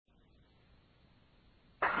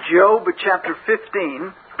Job chapter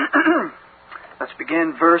 15. Let's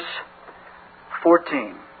begin verse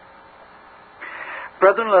 14.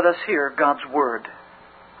 Brethren, let us hear God's word.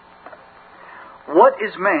 What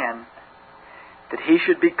is man that he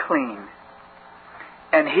should be clean?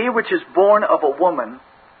 And he which is born of a woman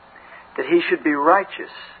that he should be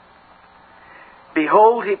righteous?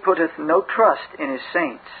 Behold, he putteth no trust in his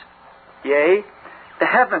saints. Yea, the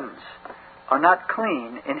heavens are not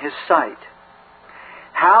clean in his sight.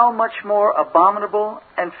 How much more abominable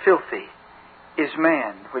and filthy is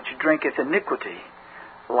man which drinketh iniquity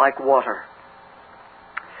like water.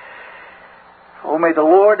 Oh, may the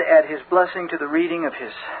Lord add His blessing to the reading of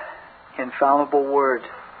His infallible word.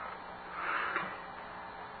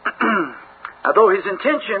 Although his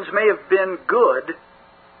intentions may have been good,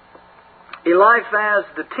 Eliphaz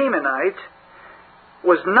the Temanite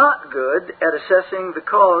was not good at assessing the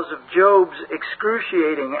cause of Job's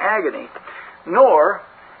excruciating agony, nor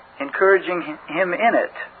encouraging him in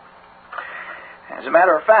it. As a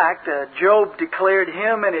matter of fact, Job declared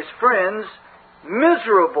him and his friends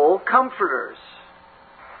miserable comforters.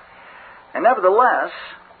 And nevertheless,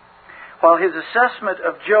 while his assessment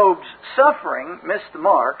of Job's suffering missed the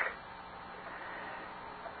mark,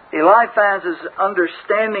 Eliphaz's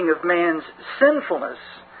understanding of man's sinfulness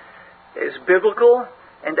is biblical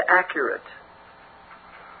and accurate.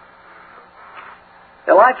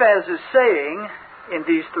 Eliphaz is saying in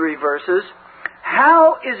these 3 verses,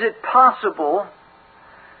 how is it possible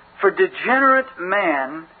for degenerate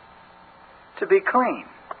man to be clean?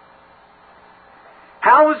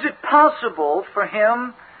 How is it possible for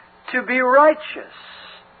him to be righteous?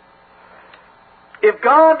 If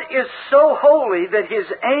God is so holy that His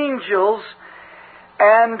angels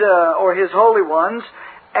and or His holy ones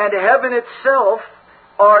and heaven itself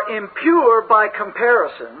are impure by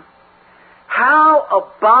comparison, how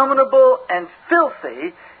abominable and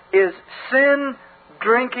filthy is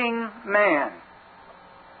sin-drinking man?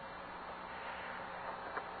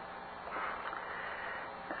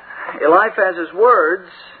 Eliphaz's words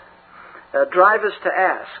drive us to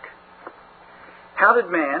ask, how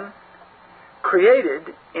did man, created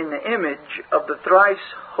in the image of the thrice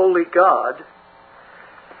holy God,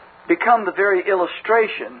 become the very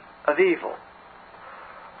illustration of evil?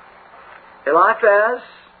 Eliphaz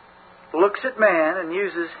looks at man and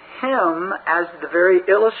uses him as the very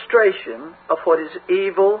illustration of what is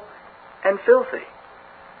evil and filthy.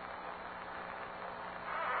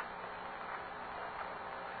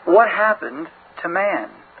 What happened to man?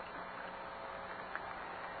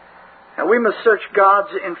 Now, we must search God's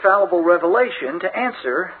infallible revelation to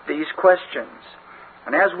answer these questions.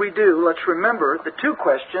 And as we do, let's remember the 2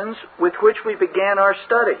 questions with which we began our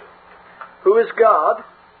study. Who is God?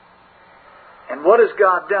 And what has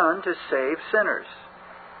God done to save sinners?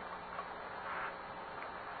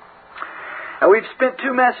 Now, we've spent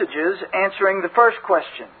 2 messages answering the first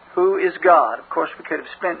question. Who is God? Of course, we could have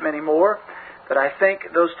spent many more, but I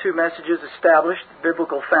think those 2 messages established the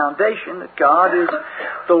biblical foundation that God is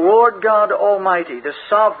the Lord God Almighty, the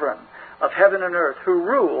sovereign of heaven and earth, who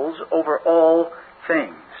rules over all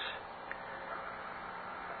things.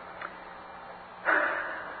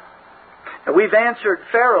 Now, we've answered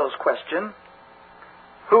Pharaoh's question,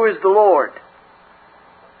 who is the Lord?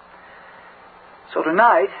 So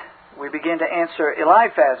tonight, we begin to answer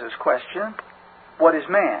Eliphaz's question, what is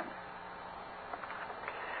man?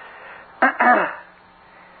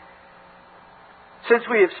 Since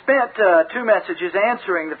we have spent 2 messages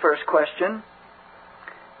answering the first question,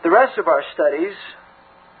 the rest of our studies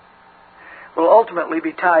will ultimately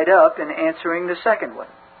be tied up in answering the second one.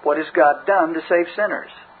 What has God done to save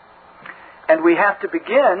sinners? And we have to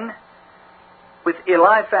begin with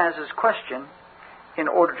Eliphaz's question in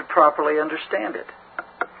order to properly understand it.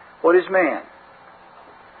 What is man?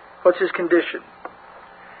 What's his condition?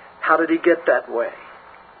 How did he get that way?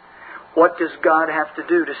 What does God have to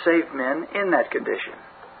do to save men in that condition?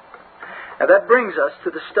 Now that brings us to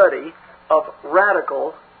the study of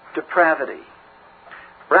radical depravity.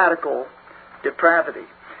 Radical depravity.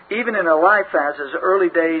 Even in Eliphaz's early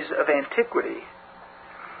days of antiquity,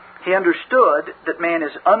 he understood that man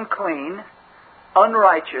is unclean,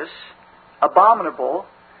 unrighteous, abominable,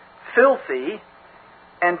 filthy,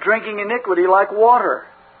 and drinking iniquity like water.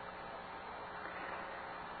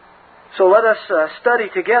 So let us study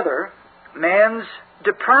together man's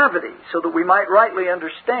depravity so that we might rightly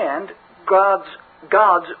understand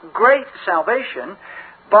God's great salvation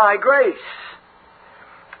by grace.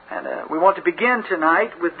 And we want to begin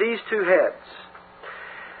tonight with these 2 heads.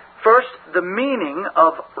 First, the meaning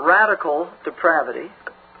of radical depravity.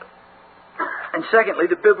 And secondly,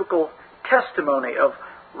 the biblical testimony of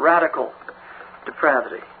radical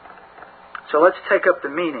depravity. So let's take up the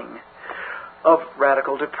meaning of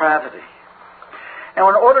radical depravity. Now,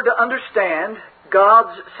 in order to understand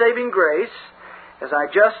God's saving grace, as I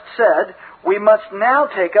just said, we must now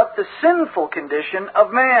take up the sinful condition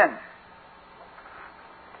of man.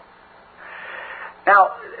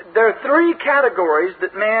 Now, there are three categories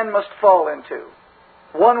that man must fall into,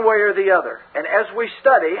 one way or the other. And as we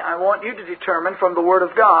study, I want you to determine from the Word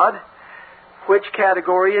of God which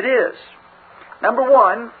category it is. Number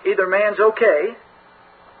one, either man's okay,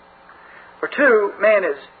 or two, man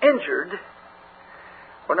is injured,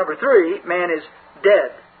 or number three, man is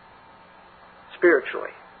dead spiritually.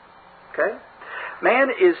 Okay? Man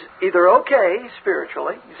is either okay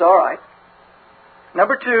spiritually, he's all right.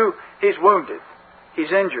 Number two, he's wounded.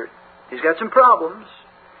 He's injured. He's got some problems.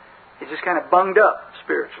 He's just kind of bunged up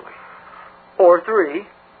spiritually. Or three,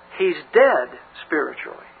 he's dead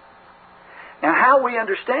spiritually. Now, how we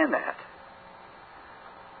understand that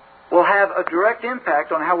will have a direct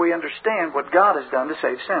impact on how we understand what God has done to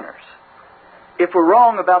save sinners. If we're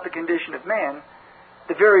wrong about the condition of man,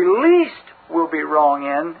 the very least we'll be wrong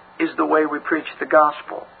in is the way we preach the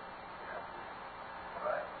gospel.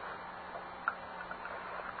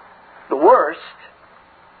 The worst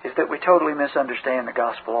is that we totally misunderstand the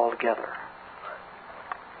gospel altogether.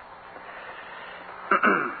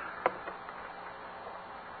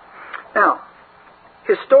 Now,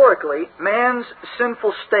 historically, man's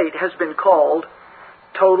sinful state has been called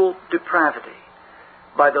total depravity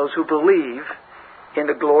by those who believe in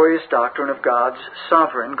the glorious doctrine of God's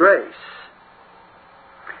sovereign grace.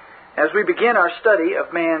 As we begin our study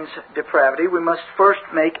of man's depravity, we must first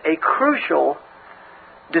make a crucial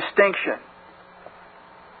distinction.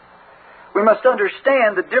 We must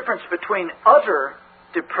understand the difference between utter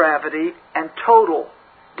depravity and total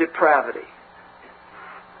depravity.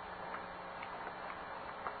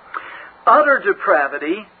 Utter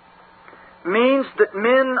depravity means that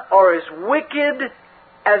men are as wicked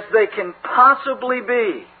as they can possibly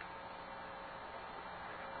be.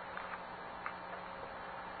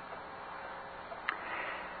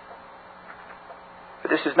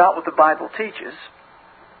 But this is not what the Bible teaches,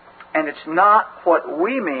 and it's not what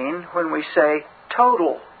we mean when we say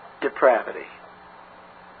total depravity.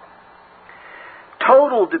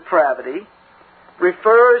 Total depravity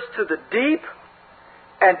refers to the deep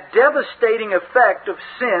and devastating effect of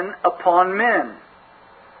sin upon men.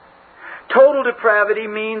 Total depravity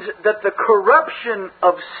means that the corruption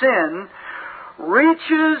of sin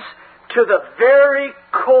reaches to the very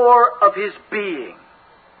core of his being.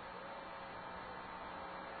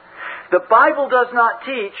 The Bible does not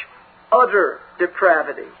teach utter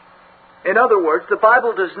depravity. In other words, the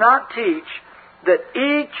Bible does not teach that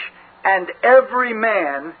each and every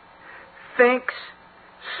man thinks,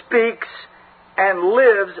 speaks, and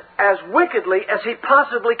lives as wickedly as he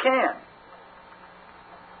possibly can.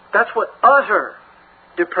 That's what utter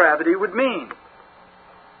depravity would mean.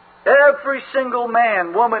 Every single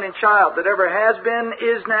man, woman, and child that ever has been,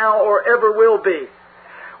 is now, or ever will be,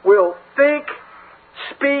 will think,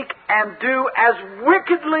 speak, and do as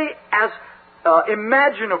wickedly as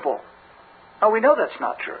imaginable. Now, we know that's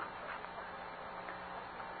not true.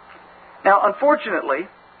 Now, unfortunately,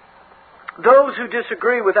 those who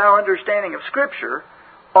disagree with our understanding of Scripture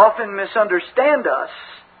often misunderstand us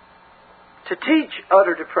to teach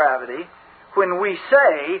utter depravity when we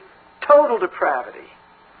say total depravity.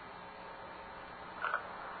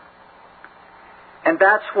 And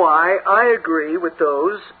that's why I agree with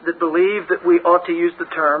those that believe that we ought to use the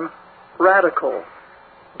term radical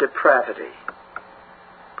depravity,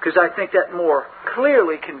 because I think that more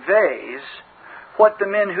clearly conveys what the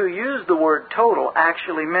men who used the word total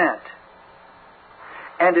actually meant.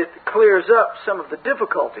 And it clears up some of the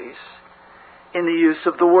difficulties in the use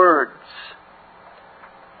of the words.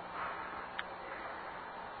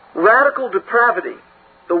 Radical depravity,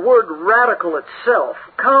 the word radical itself,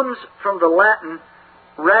 comes from the Latin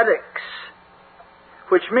radix,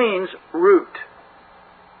 which means root.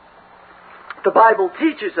 The Bible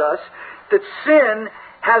teaches us that sin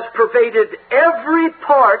has pervaded every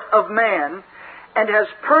part of man and has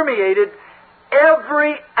permeated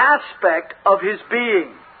every aspect of his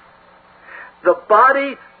being. The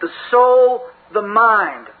body, the soul, the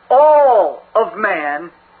mind, all of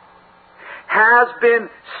man has been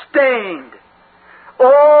stained.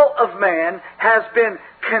 All of man has been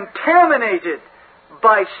contaminated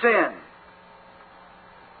by sin.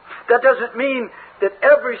 That doesn't mean that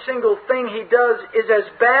every single thing he does is as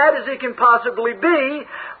bad as he can possibly be,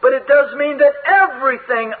 but it does mean that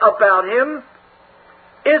everything about him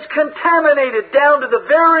is contaminated down to the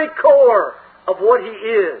very core of what he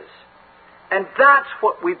is. And that's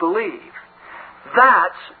what we believe.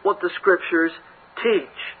 That's what the Scriptures teach.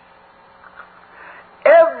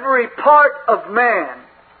 Every part of man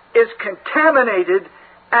is contaminated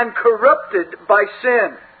and corrupted by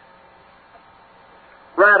sin.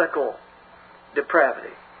 Radical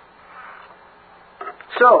depravity.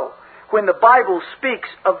 So, when the Bible speaks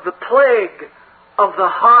of the plague of the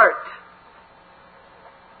heart,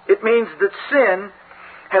 it means that sin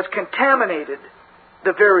has contaminated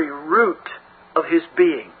the very root of his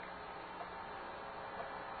being.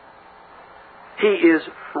 He is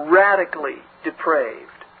radically depraved,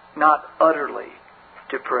 not utterly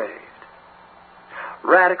depraved.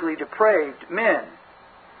 Radically depraved men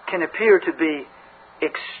can appear to be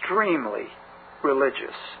extremely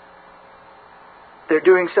religious. They're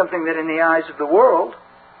doing something that in the eyes of the world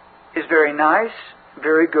is very nice,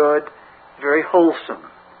 very good, very wholesome,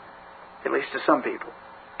 at least to some people.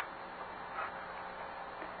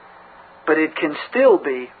 But it can still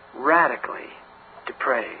be radically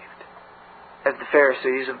depraved, as the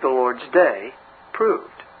Pharisees of the Lord's day proved.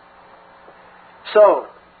 So,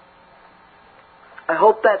 I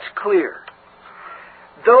hope that's clear.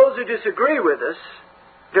 Those who disagree with us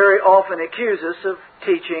very often accuse us of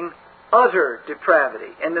teaching utter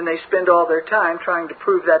depravity, and then they spend all their time trying to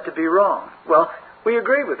prove that to be wrong. Well, we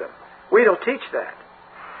agree with them. We don't teach that.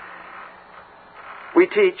 We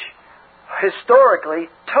teach historically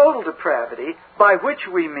total depravity, by which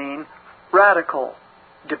we mean radical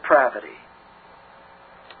depravity.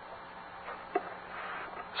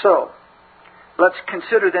 So, let's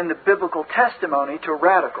consider then the biblical testimony to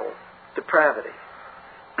radical depravity.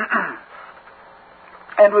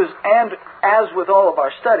 And as with all of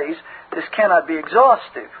our studies, this cannot be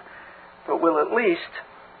exhaustive, but will at least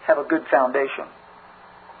have a good foundation.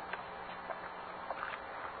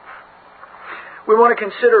 We want to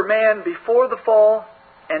consider man before the fall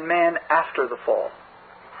and man after the fall.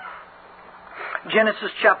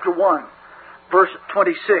 Genesis chapter 1, verse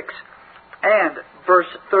 26 and verse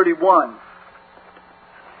 31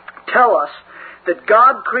 tell us that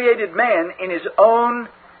God created man in His own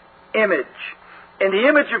image. In the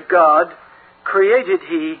image of God created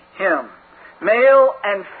He him. Male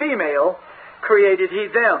and female created He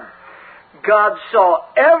them. God saw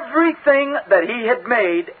everything that He had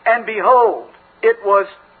made, and behold, it was,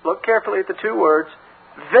 look carefully at the two words,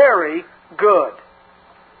 very good.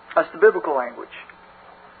 That's the biblical language.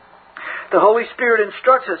 The Holy Spirit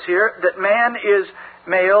instructs us here that man is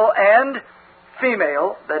male and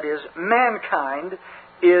female, that is, mankind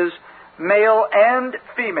is male and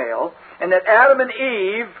female, and that Adam and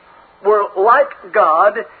Eve were like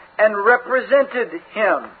God and represented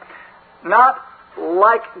Him. Not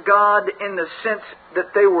like God in the sense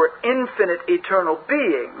that they were infinite eternal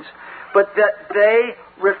beings, but that they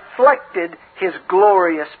reflected His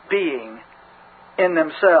glorious being in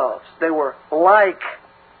themselves. They were like,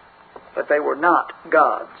 but they were not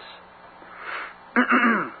gods.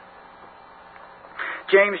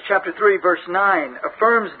 James chapter 3 verse 9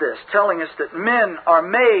 affirms this, telling us that men are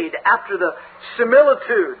made after the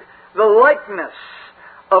similitude, the likeness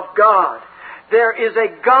of God. There is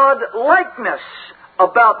a God-likeness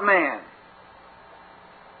about man.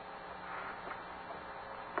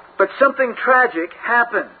 But something tragic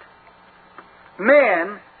happened.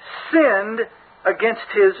 Man sinned against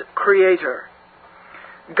his Creator.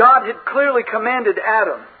 God had clearly commanded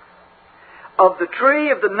Adam, of the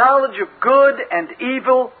tree of the knowledge of good and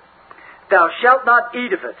evil, thou shalt not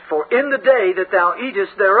eat of it, for in the day that thou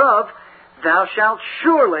eatest thereof, thou shalt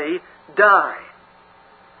surely die.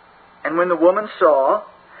 And when the woman saw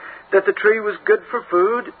that the tree was good for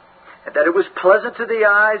food, and that it was pleasant to the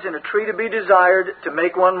eyes, and a tree to be desired to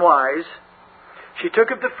make one wise, she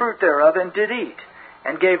took of the fruit thereof, and did eat,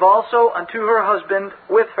 and gave also unto her husband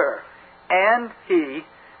with her, and he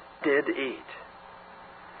did eat.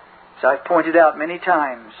 As I've pointed out many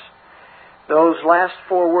times, those last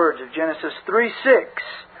four words of Genesis 3:6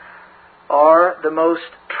 are the most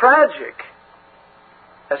tragic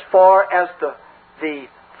as far as the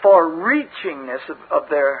far-reachingness of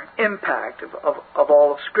their impact of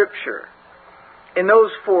all of Scripture. In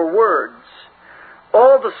those four words,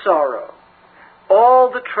 all the sorrow, all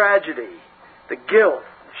the tragedy, the guilt,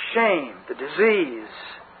 the shame, the disease,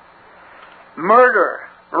 murder,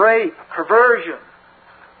 rape, perversion,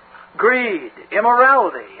 greed,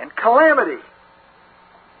 immorality, and calamity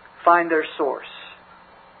find their source.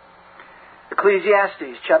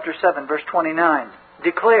 Ecclesiastes chapter 7 verse 29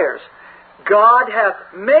 declares, God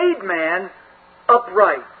hath made man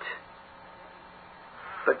upright,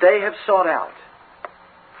 but they have sought out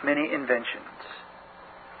many inventions.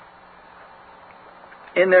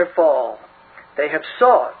 In their fall, they have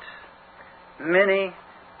sought many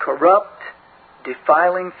corrupt,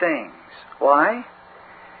 defiling things. Why?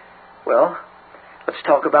 Well, let's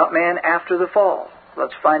talk about man after the fall.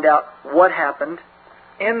 Let's find out what happened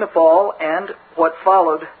in the fall and what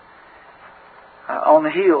followed on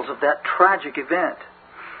the heels of that tragic event.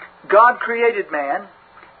 God created man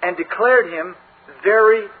and declared him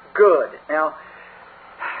very good. Now,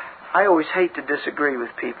 I always hate to disagree with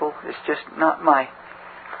people. It's just not my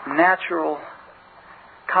natural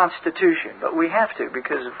constitution. But we have to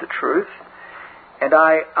because of the truth. And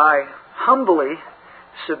I humbly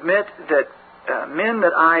submit that men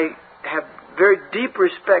that I have very deep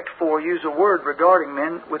respect for use a word regarding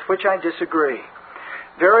men with which I disagree.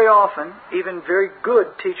 Very often, even very good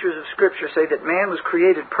teachers of Scripture say that man was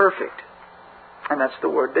created perfect. And that's the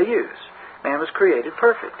word they use. Man was created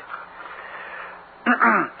perfect.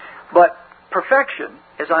 But perfection,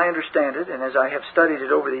 as I understand it and as I have studied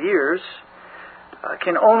it over the years,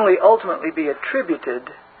 can only ultimately be attributed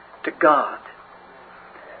to God.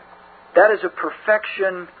 That is a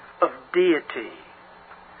perfection of deity,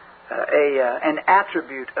 an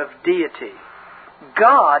attribute of deity.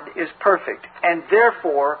 God is perfect and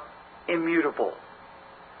therefore immutable.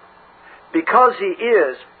 Because He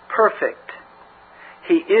is perfect,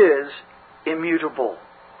 He is immutable.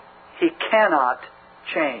 He cannot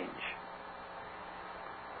change.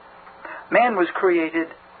 Man was created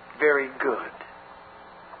very good.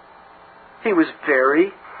 He was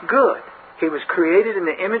very good. He was created in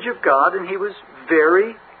the image of God, and he was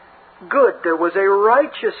very good. There was a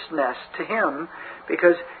righteousness to him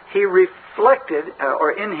because he reflected,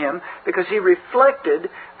 or in him, because he reflected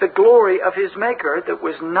the glory of his Maker that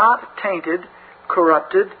was not tainted,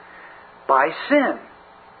 corrupted by sin.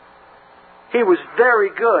 He was very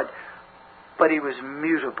good, but he was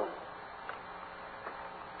mutable.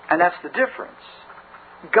 And that's the difference.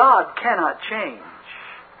 God cannot change.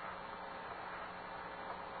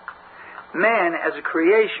 Man, as a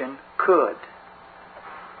creation, could.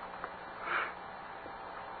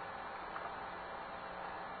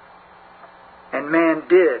 And man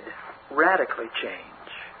did radically change.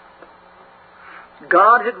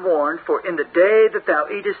 God had warned, "For in the day that thou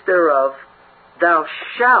eatest thereof, thou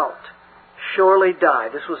shalt surely die."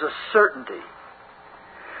 This was a certainty.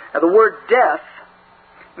 Now, the word death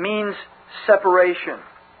means separation.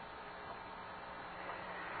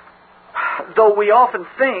 Though we often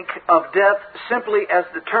think of death simply as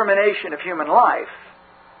the termination of human life,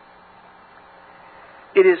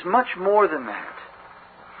 it is much more than that.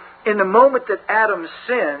 In the moment that Adam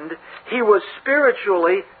sinned, he was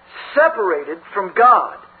spiritually separated from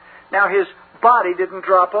God. Now, his body didn't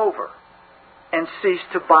drop over and cease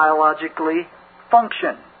to biologically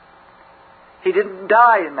function. He didn't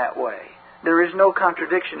die in that way. There is no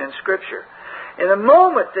contradiction in Scripture. In the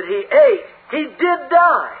moment that he ate, he did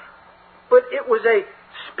die. But it was a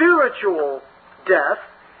spiritual death.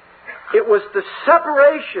 It was the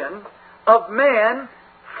separation of man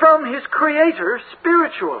from his Creator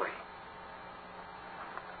spiritually.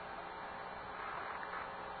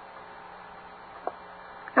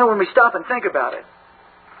 Now, when we stop and think about it,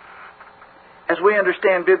 as we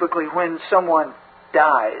understand biblically, when someone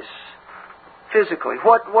dies physically,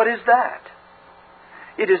 what is that?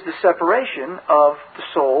 It is the separation of the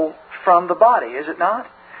soul from the body, is it not?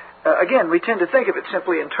 Again, we tend to think of it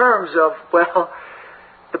simply in terms of, well,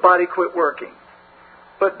 the body quit working.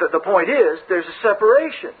 But the point is, there's a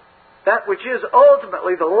separation. That which is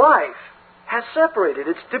ultimately the life has separated.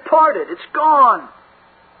 It's departed. It's gone.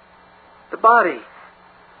 The body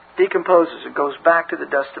decomposes and goes back to the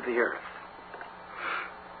dust of the earth.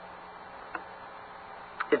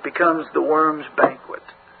 It becomes the worm's banquet.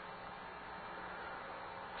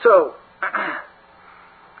 So,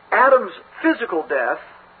 Adam's physical death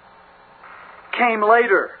came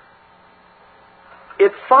later.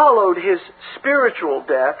 It followed his spiritual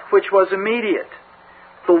death, which was immediate.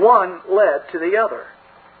 The one led to the other.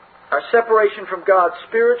 Our separation from God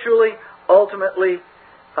spiritually ultimately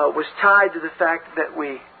was tied to the fact that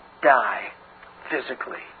we die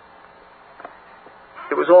physically.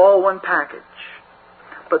 It was all one package.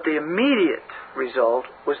 But the immediate result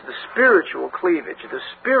was the spiritual cleavage, the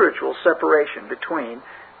spiritual separation between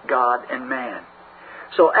God and man.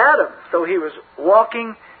 So Adam, though he was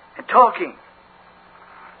walking and talking,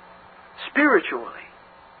 spiritually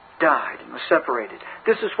died and was separated.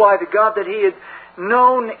 This is why the God that he had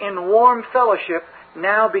known in warm fellowship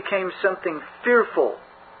now became something fearful.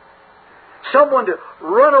 Someone to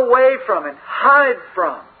run away from and hide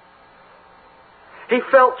from. He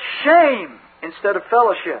felt shame instead of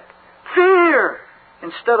fellowship, fear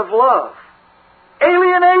instead of love,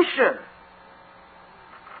 alienation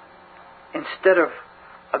instead of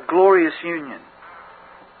a glorious union.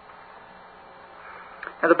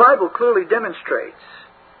 And the Bible clearly demonstrates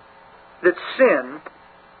that sin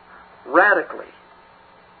radically,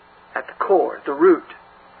 at the core, at the root,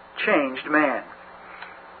 changed man.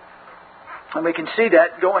 And we can see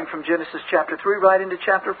that going from Genesis chapter 3 right into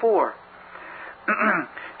chapter 4.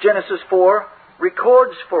 Genesis 4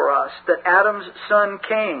 records for us that Adam's son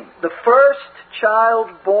Cain, the first child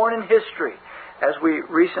born in history, as we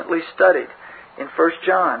recently studied in 1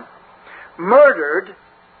 John, murdered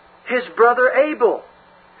his brother Abel.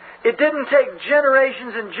 It didn't take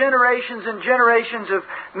generations and generations and generations of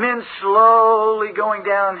men slowly going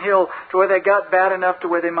downhill to where they got bad enough to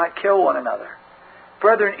where they might kill one another.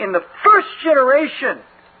 Brethren, in the first generation,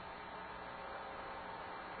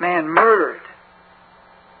 man murdered.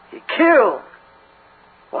 He killed.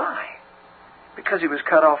 Why? Because he was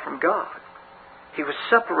cut off from God. He was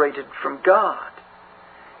separated from God.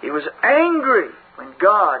 He was angry when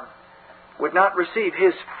God would not receive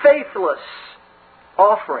his faithless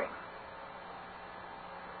offering.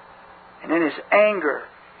 And in his anger,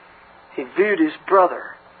 he viewed his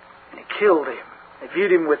brother and he killed him. He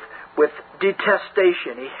viewed him with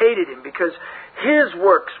detestation. He hated him because his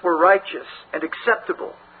works were righteous and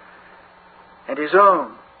acceptable, and his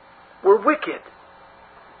own were wicked,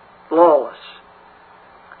 lawless,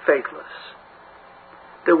 faithless.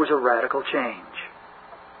 There was a radical change.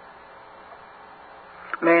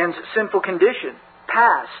 Man's sinful condition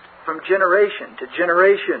passed from generation to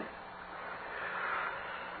generation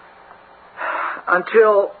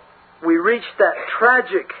until we reach that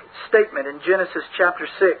tragic statement in Genesis chapter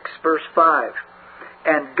 6, verse 5.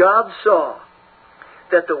 And God saw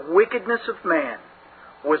that the wickedness of man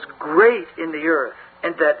was great in the earth,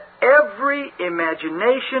 and that every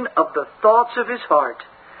imagination of the thoughts of his heart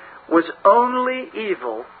was only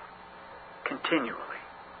evil continually.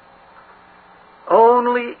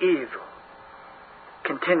 Only evil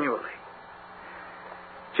continually.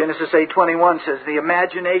 Genesis 8:21 says, the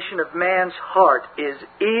imagination of man's heart is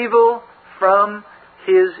evil from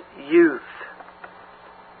his youth.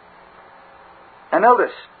 Now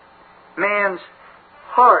notice, man's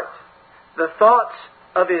heart, the thoughts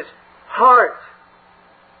of his heart.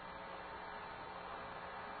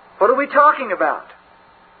 What are we talking about?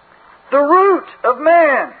 The root of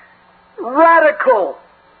man. Radical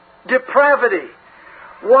depravity.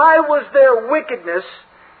 Why was there wickedness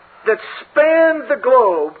that spanned the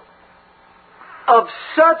globe of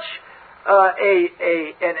such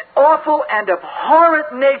an awful and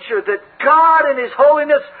abhorrent nature that God in His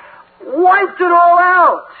holiness wiped it all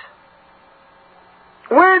out?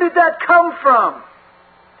 Where did that come from?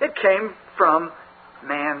 It came from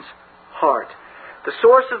man's heart. The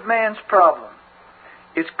source of man's problem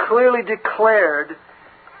is clearly declared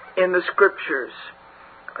in the Scriptures.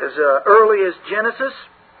 As early as Genesis,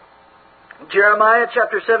 Jeremiah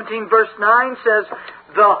chapter 17 verse 9 says,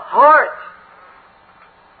 the heart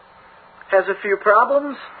has a few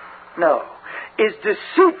problems? No. Is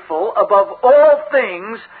deceitful above all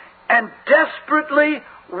things and desperately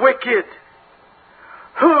wicked.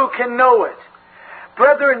 Who can know it?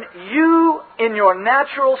 Brethren, you in your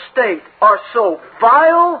natural state are so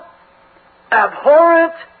vile,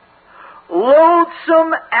 abhorrent,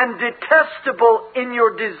 loathsome, and detestable in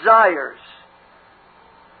your desires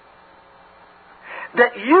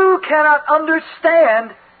that you cannot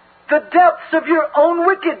understand the depths of your own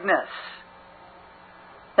wickedness.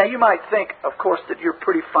 Now you might think, of course, that you're a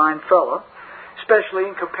pretty fine fellow, especially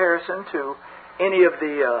in comparison to any of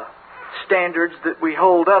the standards that we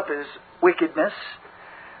hold up as wickedness.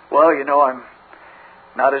 Well, you know, I'm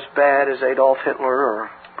not as bad as Adolf Hitler or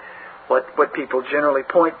what people generally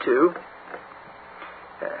point to.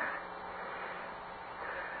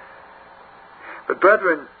 But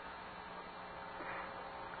brethren,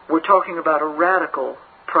 we're talking about a radical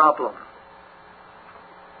problem.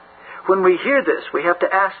 When we hear this, we have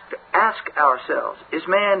to ask ourselves, is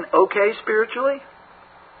man okay spiritually?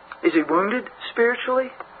 Is he wounded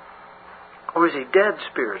spiritually? Or is he dead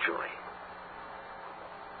spiritually?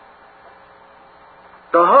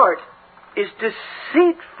 The heart is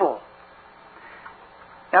deceitful.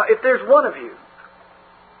 Now, if there's one of you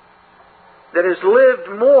that has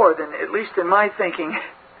lived more than, at least in my thinking,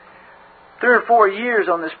 3 or 4 years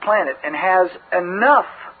on this planet and has enough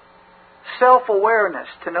self-awareness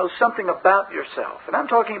to know something about yourself, and I'm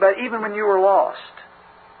talking about even when you were lost,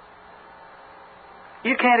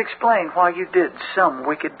 you can't explain why you did some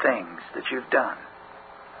wicked things that you've done.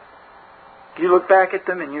 You look back at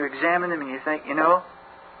them and you examine them and you think, you know,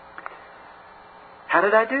 how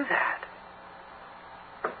did I do that?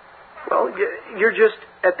 Well, you're just,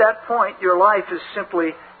 at that point, your life is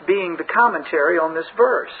simply being the commentary on this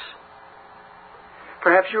verse.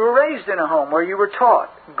 Perhaps you were raised in a home where you were taught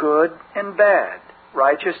good and bad,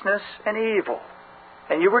 righteousness and evil.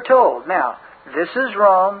 And you were told, now, this is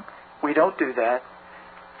wrong, we don't do that.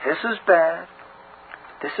 This is bad,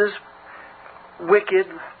 this is wicked,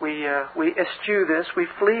 we eschew this, we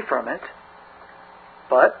flee from it.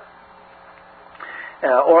 But,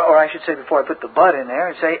 or I should say before I put the but in there,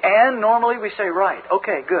 I say, and normally we say right.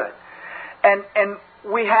 Okay, good. And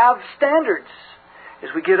we have standards. As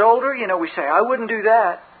we get older, we say, I wouldn't do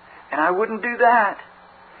that, and I wouldn't do that,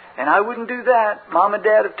 and I wouldn't do that. Mom and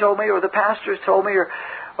Dad have told me, or the pastor has told me, or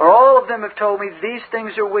all of them have told me, these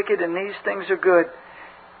things are wicked and these things are good.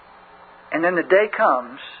 And then the day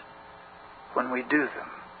comes when we do them.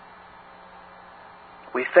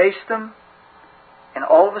 We face them, and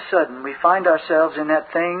all of a sudden we find ourselves in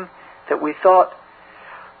that thing that we thought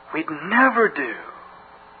we'd never do.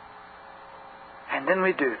 And then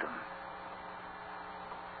we do them.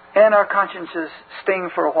 And our consciences sting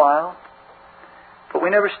for a while, but we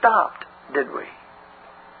never stopped, did we?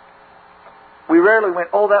 We rarely went,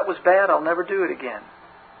 oh, that was bad, I'll never do it again.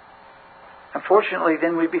 Unfortunately,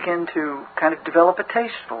 then we begin to kind of develop a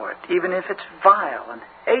taste for it, even if it's vile and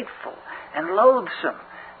hateful and loathsome.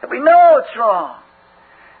 And we know it's wrong.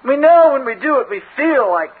 We know when we do it, we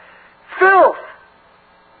feel like filth.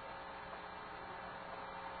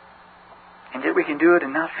 And yet we can do it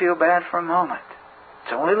and not feel bad for a moment.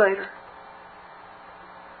 It's only later.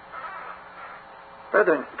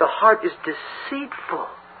 Brethren, the heart is deceitful.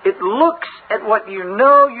 It looks at what you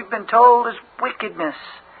know you've been told is wickedness.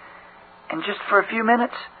 And just for a few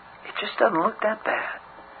minutes, it just doesn't look that bad.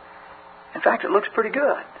 In fact, it looks pretty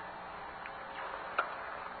good.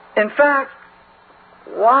 In fact,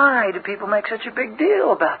 why do people make such a big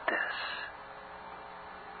deal about this?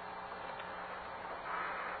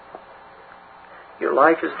 Your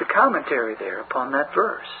life is the commentary there upon that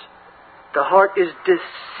verse. The heart is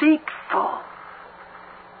deceitful.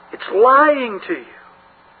 It's lying to you.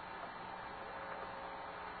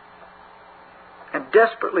 And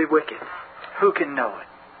desperately wicked. Who can know it?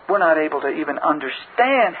 We're not able to even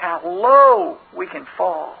understand how low we can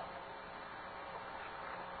fall.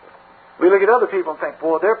 We look at other people and think,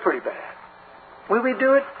 boy, they're pretty bad. When we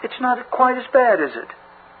do it, it's not quite as bad, is it?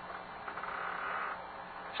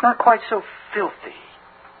 It's not quite so filthy.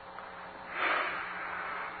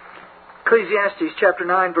 Ecclesiastes chapter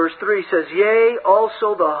 9 verse 3 says, yea,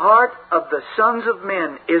 also the heart of the sons of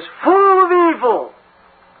men is full of evil.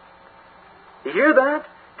 You hear that?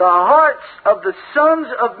 The hearts of the sons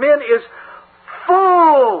of men is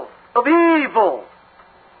full of evil.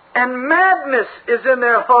 And madness is in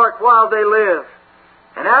their heart while they live.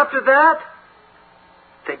 And after that,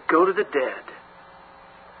 they go to the dead.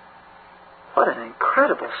 What an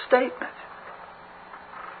incredible statement.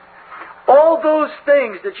 All those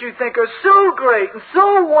things that you think are so great and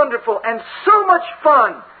so wonderful and so much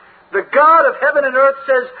fun, the God of heaven and earth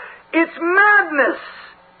says, it's madness.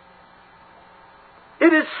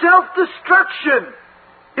 It is self-destruction.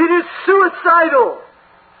 It is suicidal,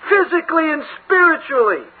 physically and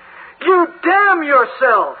spiritually. You damn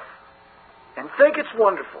yourself and think it's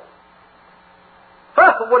wonderful.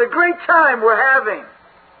 Oh, what a great time we're having.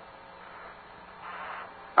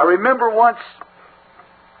 I remember once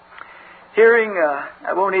hearing,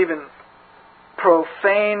 I won't even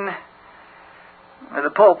profane the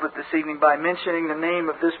pulpit this evening by mentioning the name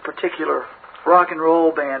of this particular rock and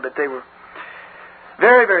roll band, but they were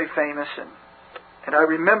very, very famous. And I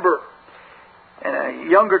remember in a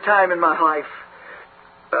younger time in my life,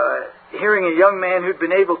 hearing a young man who'd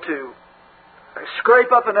been able to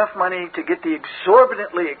scrape up enough money to get the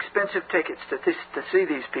exorbitantly expensive tickets to see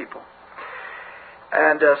these people.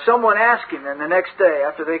 And someone asked him, and the next day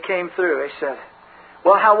after they came through, they said,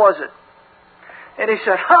 well, how was it? And he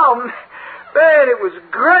said, oh, man, it was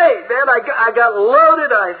great, man. I got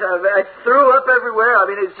loaded. I threw up everywhere. I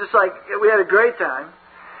mean, it's just like we had a great time.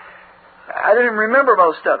 I didn't remember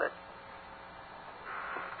most of it.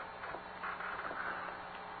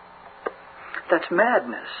 That's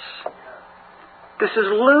madness. This is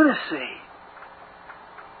lunacy.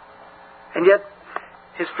 And yet,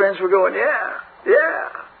 his friends were going, yeah,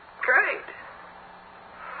 great.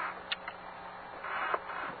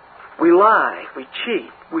 We lie, we cheat,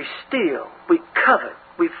 we steal, we covet,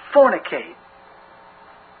 we fornicate.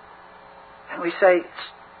 And we say,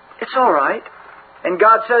 it's all right. And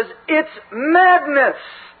God says, it's madness.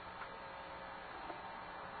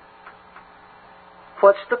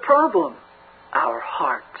 What's the problem? Our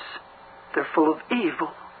hearts. They're full of evil.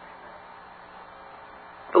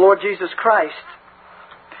 The Lord Jesus Christ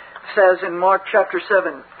says in Mark chapter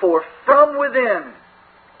 7, for from within,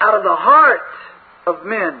 out of the heart of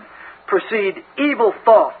men, proceed evil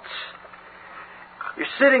thoughts. You're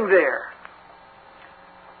sitting there.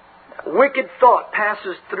 A wicked thought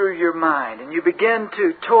passes through your mind, and you begin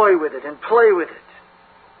to toy with it and play with it.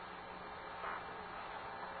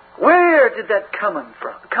 Where did that come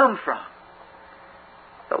from?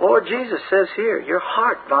 The Lord Jesus says here, your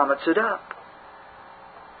heart vomits it up.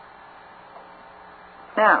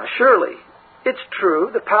 Now, surely, it's true,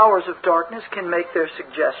 the powers of darkness can make their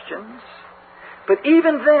suggestions. But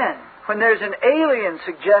even then, when there's an alien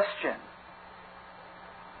suggestion,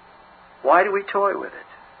 why do we toy with it?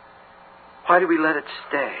 Why do we let it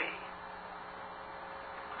stay?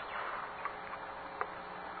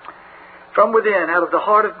 From within, out of the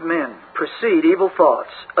heart of men, proceed evil thoughts,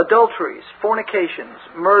 adulteries, fornications,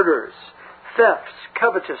 murders, thefts,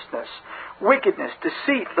 covetousness, wickedness,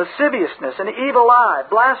 deceit, lasciviousness, an evil eye,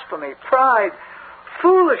 blasphemy, pride,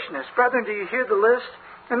 foolishness. Brethren, do you hear the list?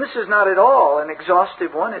 And this is not at all an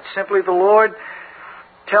exhaustive one. It's simply the Lord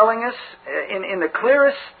telling us in the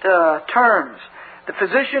clearest terms. The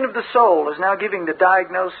physician of the soul is now giving the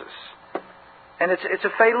diagnosis. And it's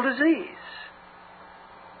a fatal disease.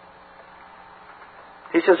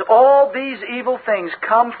 He says, all these evil things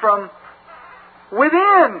come from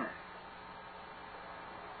within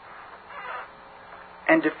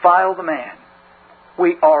and defile the man.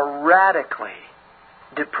 We are radically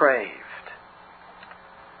depraved.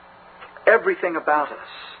 Everything about us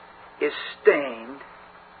is stained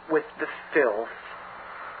with the filth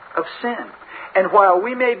of sin. And while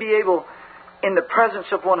we may be able, in the presence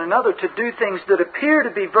of one another, to do things that appear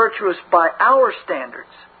to be virtuous by our standards,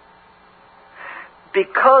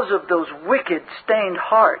 because of those wicked, stained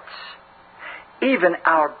hearts, even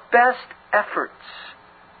our best efforts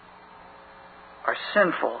are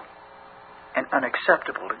sinful and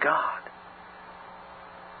unacceptable to God.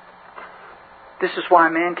 This is why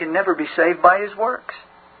man can never be saved by his works.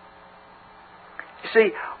 You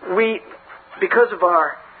see, because of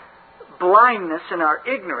our blindness and our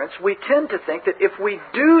ignorance, we tend to think that if we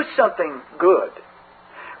do something good,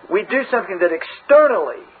 we do something that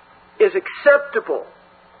externally is acceptable,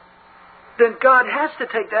 then God has to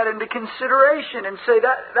take that into consideration and say,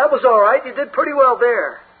 that was all right, you did pretty well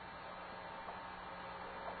there.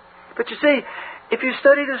 But you see, if you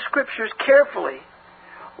study the Scriptures carefully,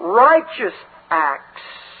 righteous acts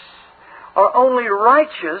are only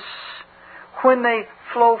righteous when they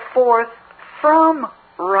flow forth from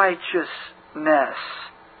righteousness.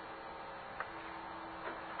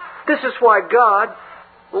 This is why God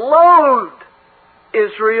loathed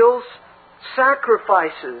Israel's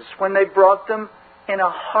sacrifices when they brought them in a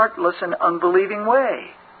heartless and unbelieving way.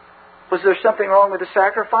 Was there something wrong with the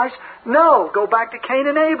sacrifice? No. Go back to Cain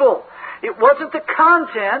and Abel. It wasn't the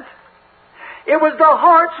content. It was the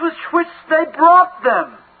hearts with which they brought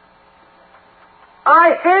them.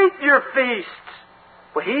 I hate your feasts.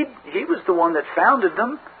 Well, he was the one that founded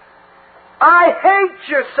them. I hate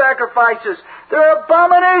your sacrifices. They're an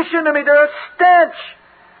abomination to me. They're a stench.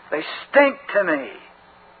 They stink to me.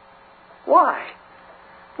 Why?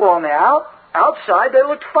 Well, on the outside they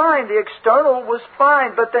looked fine. The external was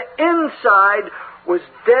fine. But the inside was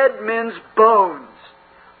dead men's bones.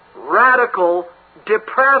 Radical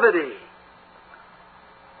depravity.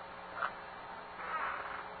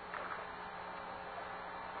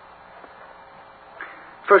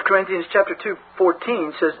 First Corinthians chapter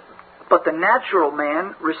 2:14 says, but the natural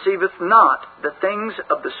man receiveth not the things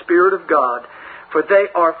of the Spirit of God, for they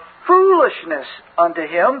are foolishness unto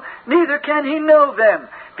him, neither can he know them,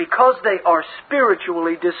 because they are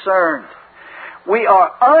spiritually discerned. We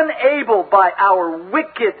are unable by our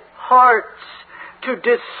wicked hearts to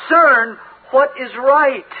discern what is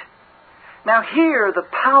right. Now hear the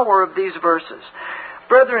power of these verses.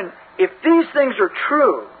 Brethren, if these things are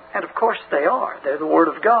true, and of course they are, they're the Word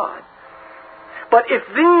of God. But if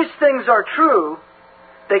these things are true,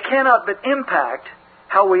 they cannot but impact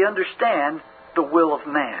how we understand the will of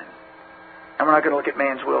man. And we're not going to look at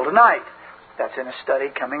man's will tonight. That's in a study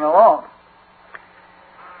coming along.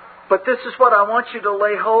 But this is what I want you to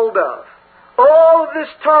lay hold of. All of this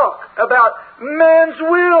talk about man's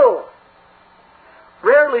will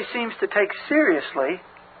rarely seems to take seriously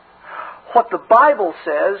what the Bible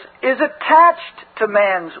says is attached to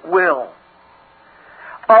man's will.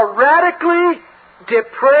 A radically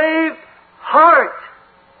depraved heart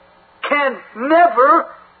can never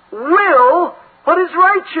will what is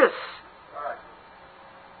righteous.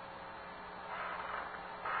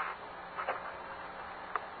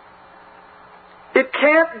 It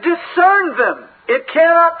can't discern them. It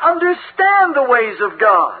cannot understand the ways of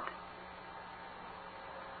God.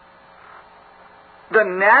 The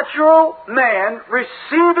natural man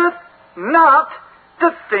receiveth not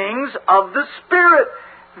the things of the Spirit.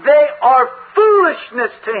 They are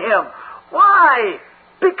foolishness to him. Why?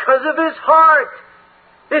 Because of his heart.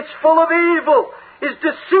 It's full of evil. It's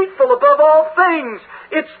deceitful above all things.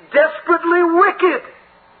 It's desperately wicked.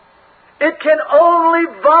 It can only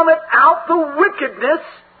vomit out the wickedness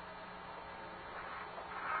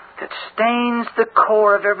that stains the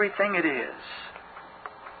core of everything it is.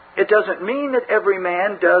 It doesn't mean that every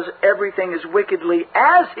man does everything as wickedly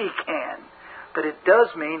as he can, but it does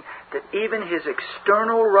mean that even his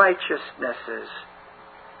external righteousnesses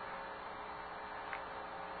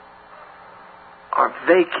are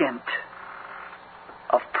vacant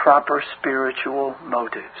of proper spiritual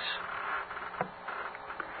motives.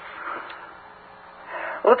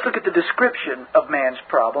 Well, let's look at the description of man's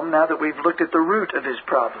problem now that we've looked at the root of his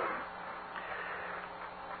problem.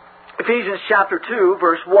 Ephesians chapter 2,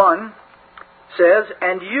 verse 1 says,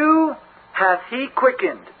 "And you hath He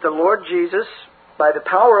quickened." The Lord Jesus, by the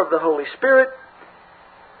power of the Holy Spirit,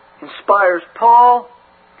 inspires Paul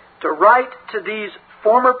to write to these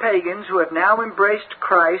former pagans who have now embraced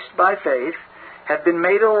Christ by faith, have been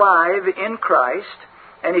made alive in Christ.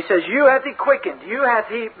 And he says, "You hath He quickened, you hath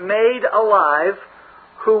He made alive,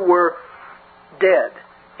 who were dead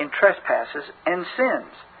in trespasses and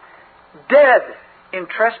sins." Dead in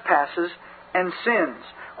trespasses and sins,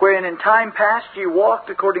 wherein in time past ye walked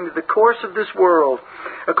according to the course of this world,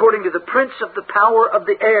 according to the prince of the power of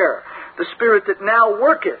the air, the spirit that now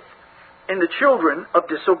worketh in the children of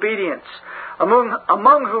disobedience,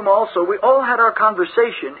 among whom also we all had our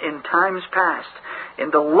conversation in times past,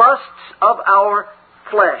 in the lusts of our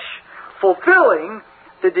flesh, fulfilling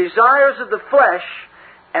the desires of the flesh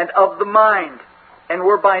and of the mind, and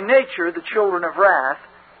were by nature the children of wrath,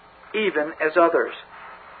 even as others.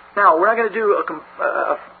 Now, we're not going to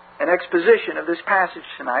do an exposition of this passage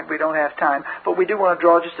tonight. We don't have time, but we do want to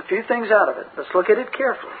draw just a few things out of it. Let's look at it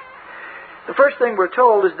carefully. The first thing we're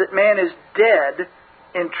told is that man is dead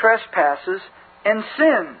in trespasses and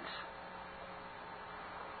sins.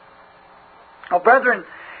 Now, brethren,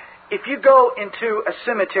 if you go into a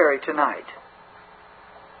cemetery tonight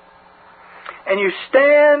and you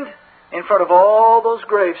stand in front of all those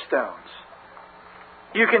gravestones,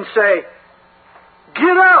 you can say,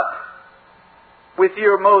 "Get up," with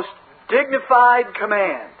your most dignified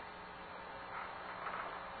command.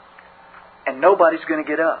 And nobody's going to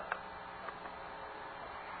get up.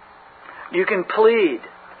 You can plead,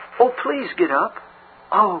 "Oh, please get up.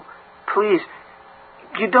 Oh, please.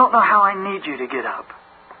 You don't know how I need you to get up."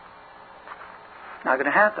 Not going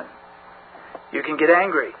to happen. You can get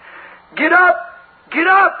angry. "Get up! Get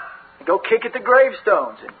up!" And go kick at the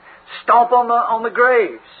gravestones and stomp on the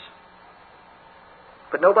graves.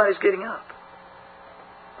 But nobody's getting up.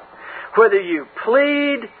 Whether you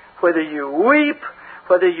plead, whether you weep,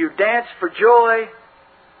 whether you dance for joy,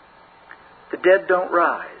 the dead don't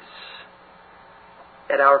rise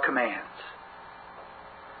at our commands.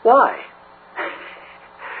 Why?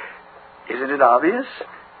 Isn't it obvious?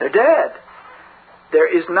 They're dead. There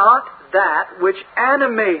is not that which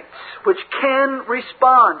animates, which can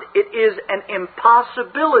respond. It is an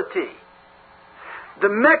impossibility. The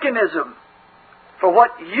mechanism for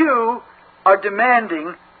what you are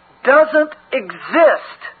demanding doesn't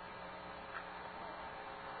exist.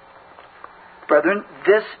 Brethren,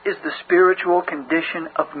 this is the spiritual condition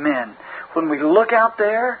of men. When we look out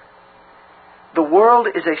there, the world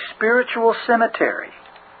is a spiritual cemetery.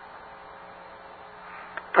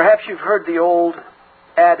 Perhaps you've heard the old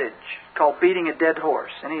adage called beating a dead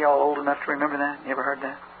horse. Any of y'all old enough to remember that? You ever heard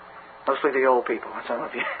that? Mostly the old people, some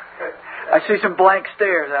of you. I see some blank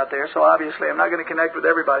stares out there, so obviously I'm not going to connect with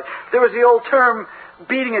everybody. There was the old term,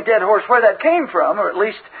 beating a dead horse. Where that came from, or at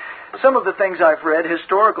least some of the things I've read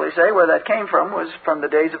historically say where that came from, was from the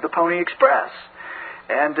days of the Pony Express.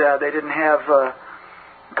 And they didn't have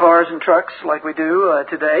cars and trucks like we do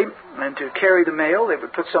today. And to carry the mail, they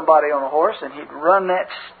would put somebody on a horse, and he'd run that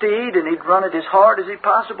steed, and he'd run it as hard as he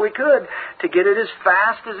possibly could to get it as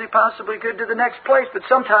fast as he possibly could to the next place. But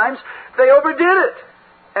sometimes they overdid it,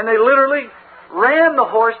 and they literally ran the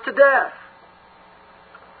horse to death.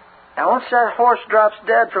 Now, once that horse drops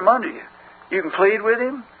dead from under you, you can plead with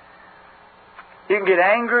him. You can get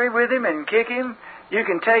angry with him and kick him. You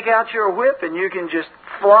can take out your whip and you can just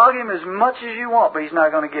flog him as much as you want, but he's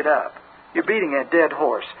not going to get up. You're beating a dead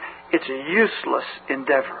horse. It's a useless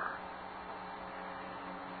endeavor.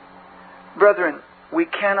 Brethren, we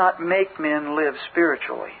cannot make men live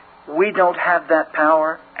spiritually. We don't have that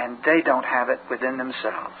power, and they don't have it within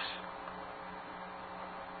themselves.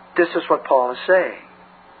 This is what Paul is saying.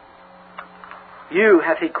 You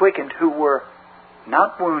hath He quickened who were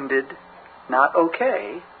not wounded, not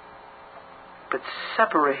okay, but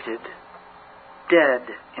separated, dead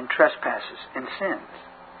in trespasses and sins,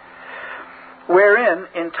 wherein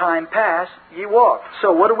in time past ye walked.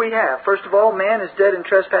 So what do we have? First of all, man is dead in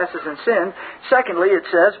trespasses and sin. Secondly, it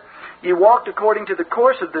says, ye walked according to the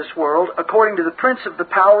course of this world, according to the prince of the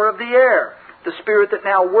power of the air, the spirit that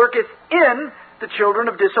now worketh in the children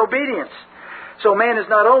of disobedience. So man is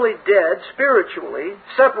not only dead spiritually,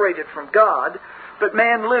 separated from God, but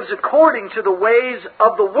man lives according to the ways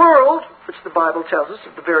of the world, which the Bible tells us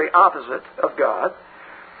is the very opposite of God,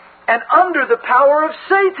 and under the power of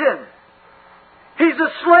Satan. He's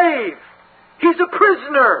a slave. He's a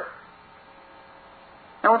prisoner.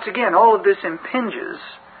 Now once again, all of this impinges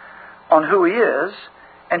on who he is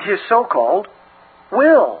and his so-called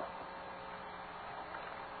will.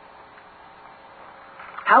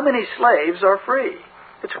 How many slaves are free?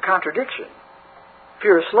 It's a contradiction. If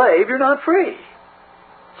you're a slave, you're not free.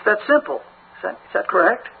 It's that simple. Is that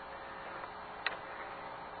correct?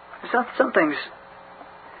 Some things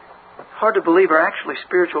hard to believe are actually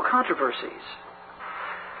spiritual controversies.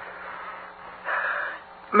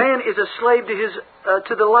 Man is a slave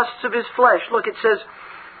to the lusts of his flesh. Look, it says,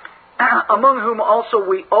 among whom also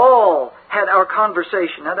we all had our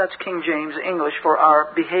conversation. Now that's King James English for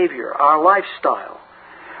our behavior, our lifestyle.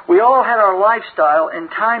 We all had our lifestyle in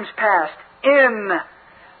times past in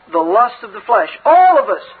the lust of the flesh. All of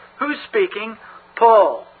us. Who's speaking?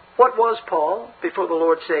 Paul. What was Paul before the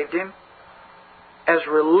Lord saved him? As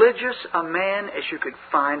religious a man as you could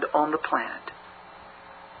find on the planet.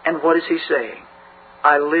 And what is he saying?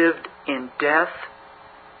 I lived in death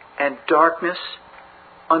and darkness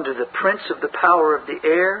under the prince of the power of the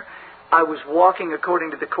air. I was walking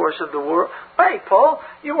according to the course of the world. Hey, Paul,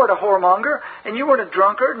 you weren't a whoremonger, and you weren't a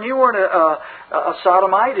drunkard, and you weren't a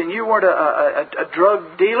sodomite, and you weren't a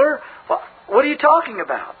drug dealer. What are you talking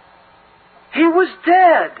about? He was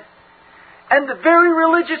dead. And the very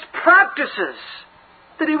religious practices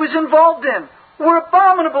that he was involved in were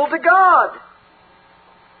abominable to God.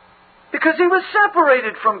 Because he was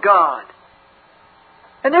separated from God.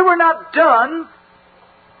 And they were not done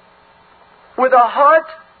with a heart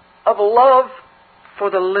of love for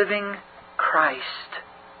the living Christ.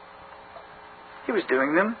 He was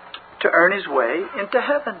doing them to earn his way into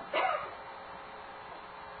heaven.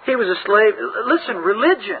 He was a slave. Listen,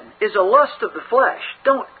 religion is a lust of the flesh.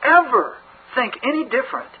 Don't ever think any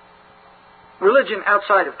different. Religion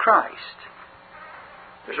outside of Christ.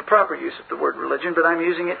 There's a proper use of the word religion, but I'm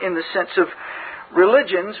using it in the sense of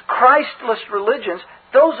religions, Christless religions.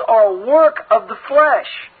 Those are a work of the flesh.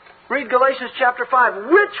 Read Galatians chapter 5.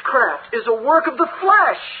 Witchcraft is a work of the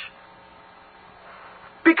flesh.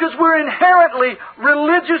 Because we're inherently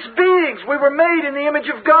religious beings. We were made in the image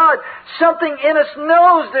of God. Something in us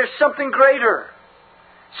knows there's something greater.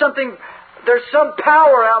 There's some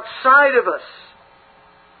power outside of us.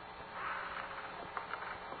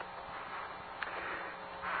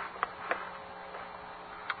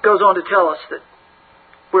 Goes on to tell us that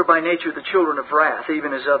we're by nature the children of wrath,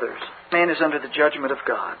 even as others. Man is under the judgment of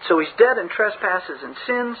God. So he's dead in trespasses and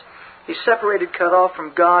sins. He's separated, cut off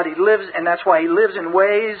from God. He lives, and that's why he lives in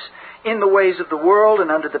the ways of the world and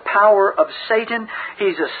under the power of Satan.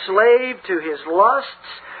 He's a slave to his lusts,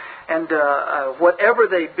 and whatever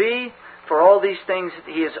they be, for all these things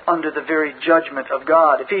he is under the very judgment of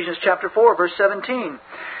God. Ephesians chapter 4, verse 17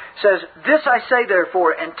 says, This I say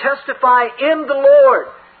therefore, and testify in the Lord,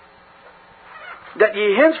 that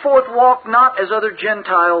ye henceforth walk not as other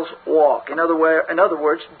Gentiles walk. In other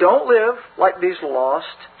words, don't live like these lost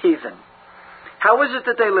heathen. How is it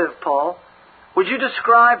that they live, Paul? Would you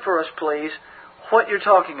describe for us, please, what you're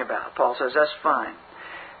talking about? Paul says, that's fine.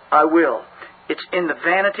 I will. It's in the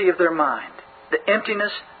vanity of their mind, the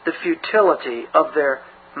emptiness, the futility of their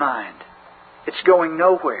mind. It's going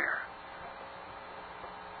nowhere.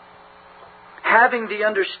 Having the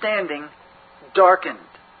understanding darkened.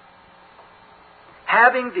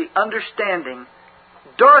 Having the understanding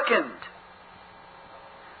darkened.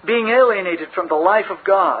 Being alienated from the life of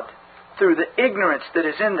God through the ignorance that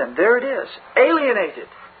is in them. There it is. Alienated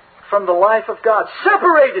from the life of God.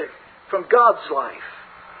 Separated from God's life.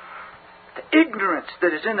 The ignorance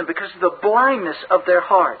that is in them because of the blindness of their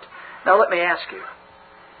heart. Now let me ask you.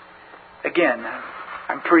 Again,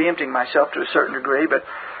 I'm preempting myself to a certain degree, but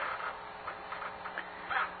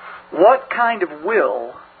what kind of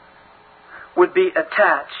will would be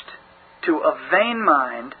attached to a vain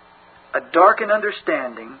mind, a darkened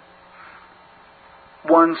understanding,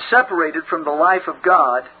 one separated from the life of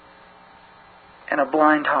God, and a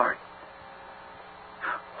blind heart?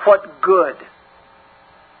 What good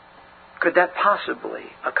could that possibly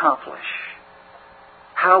accomplish?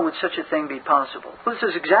 How would such a thing be possible? Well, this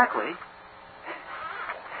is exactly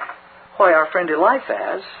Why, our friend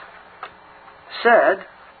Eliphaz said,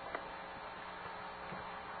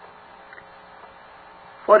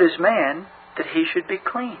 "What is man that he should be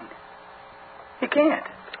clean?" He can't.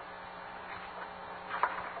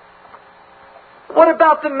 What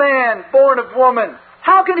about the man born of woman?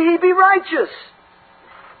 How can he be righteous?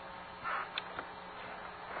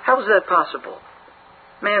 How is that possible?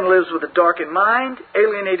 Man lives with a darkened mind,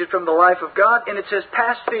 alienated from the life of God, and it says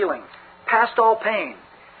past feeling, past all pain.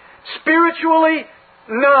 Spiritually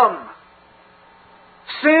numb.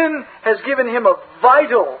 Sin has given him a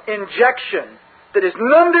vital injection that has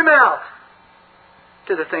numbed him out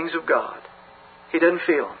to the things of God. He doesn't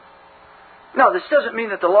feel them. Now, this doesn't mean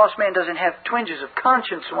that the lost man doesn't have twinges of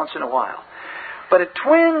conscience once in a while. But a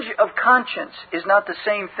twinge of conscience is not the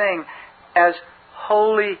same thing as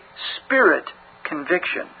Holy Spirit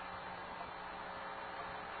conviction.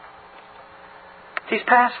 He's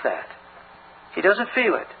past that. He doesn't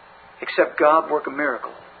feel it, except God work a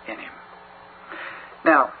miracle in him.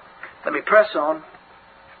 Now, let me press on.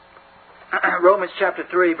 Romans chapter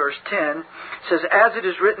 3, verse 10 says, "As it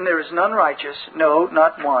is written, there is none righteous, no,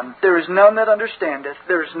 not one. There is none that understandeth.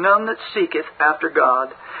 There is none that seeketh after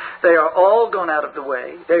God. They are all gone out of the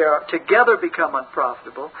way. They are together become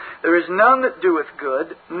unprofitable. There is none that doeth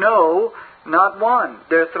good, no, not one.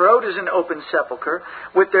 Their throat is an open sepulchre.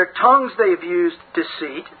 With their tongues they have used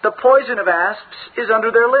deceit. The poison of asps is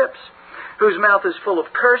under their lips, whose mouth is full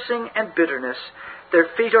of cursing and bitterness. Their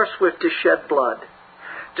feet are swift to shed blood.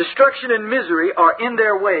 Destruction and misery are in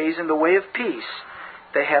their ways, in the way of peace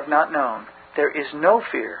they have not known. There is no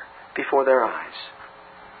fear before their eyes."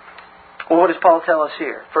 Well, what does Paul tell us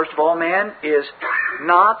here? First of all, man is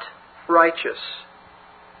not righteous.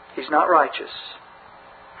 He's not righteous.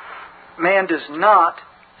 Man does not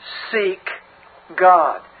seek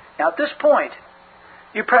God. Now, at this point,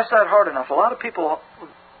 you press that hard enough, a lot of people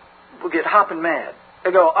will get hopping mad.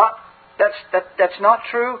 They go, that's not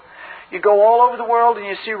true. You go all over the world and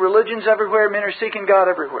you see religions everywhere. Men are seeking God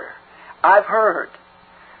everywhere. I've heard,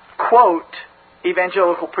 quote,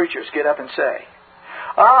 evangelical preachers get up and say,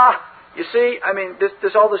 you see, I mean,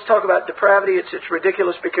 there's all this talk about depravity. It's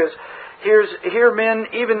ridiculous because here men,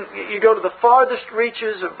 even you go to the farthest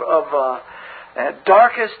reaches of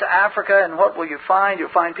darkest Africa, and what will you find? You'll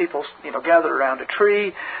find people, gathered around a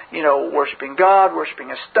tree, worshiping God,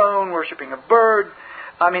 worshiping a stone, worshiping a bird.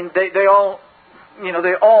 I mean, they all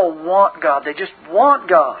want God. They just want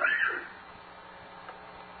God.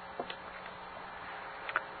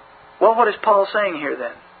 Well, what is Paul saying here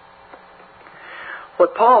then?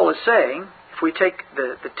 What Paul is saying, if we take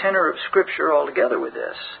the tenor of Scripture altogether with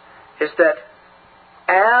this, is that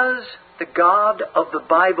as the God of the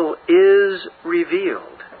Bible is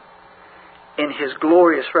revealed in His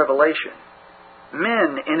glorious revelation,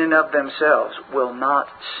 men in and of themselves will not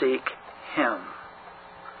seek Him.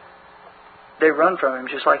 They run from Him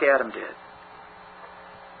just like Adam did.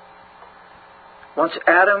 Once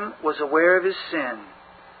Adam was aware of his sin,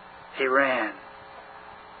 he ran.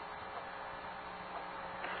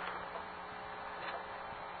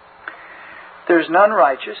 There is none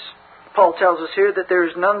righteous. Paul tells us here that there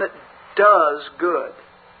is none that does good.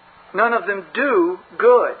 None of them do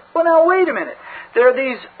good. Well, now, wait a minute. There are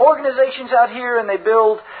these organizations out here, and they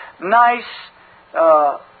build nice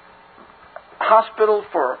hospital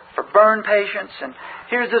for burn patients, and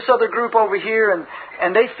here's this other group over here,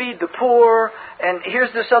 and they feed the poor, and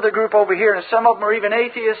here's this other group over here, and some of them are even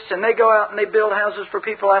atheists, and they go out and they build houses for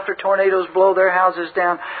people after tornadoes blow their houses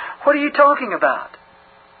down. What are you talking about?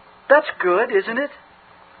 That's good, isn't it?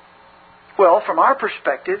 Well, from our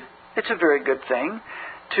perspective, it's a very good thing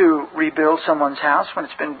to rebuild someone's house when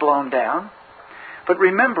it's been blown down. But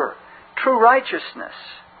remember, true righteousness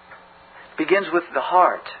begins with the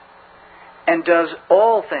heart and does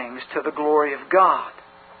all things to the glory of God.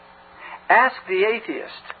 Ask the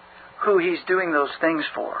atheist who he's doing those things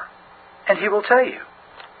for, and he will tell you,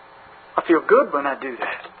 I feel good when I do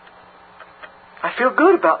that. I feel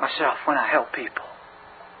good about myself when I help people.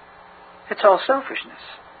 It's all selfishness.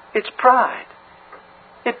 It's pride.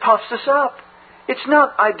 It puffs us up. It's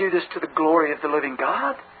not, I do this to the glory of the living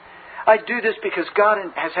God. I do this because God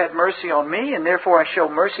has had mercy on me, and therefore I show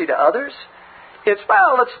mercy to others. It's,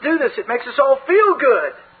 well, let's do this. It makes us all feel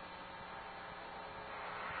good.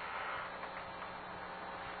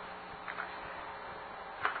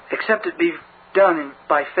 Except it be done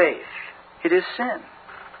by faith. It is sin.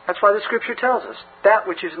 That's why the Scripture tells us that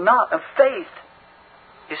which is not of faith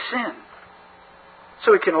is sin.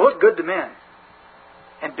 So it can look good to men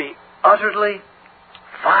and be utterly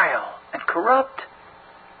vile and corrupt.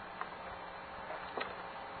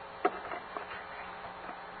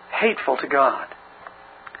 Hateful to God.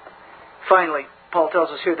 Finally, Paul tells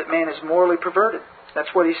us here that man is morally perverted. That's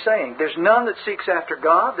what he's saying. There's none that seeks after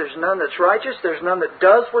God. There's none that's righteous. There's none that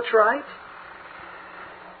does what's right.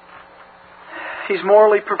 He's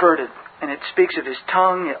morally perverted, and it speaks of his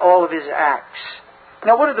tongue and all of his acts.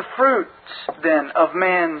 Now, what are the fruits, then, of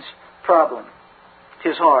man's problem?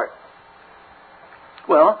 His heart.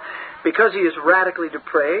 Well, because he is radically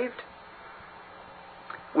depraved,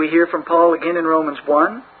 we hear from Paul again in Romans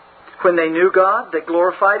 1, when they knew God, they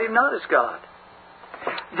glorified Him not as God.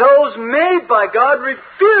 Those made by God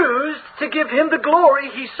refused to give Him the glory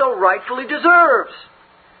He so rightfully deserves.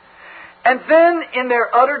 And then, in their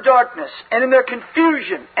utter darkness, and in their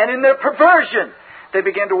confusion, and in their perversion, they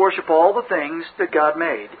began to worship all the things that God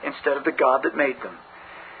made instead of the God that made them.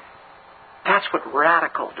 That's what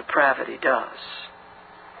radical depravity does.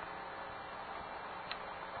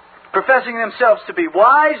 Professing themselves to be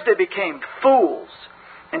wise, they became fools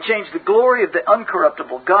and changed the glory of the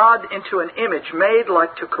uncorruptible God into an image made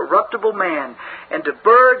like to corruptible man, and to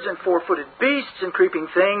birds and four-footed beasts and creeping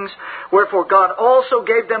things. Wherefore God also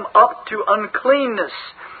gave them up to uncleanness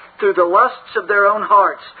through the lusts of their own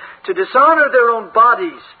hearts, to dishonor their own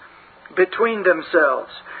bodies between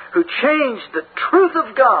themselves, who changed the truth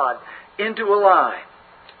of God into a lie.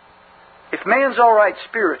 If man's all right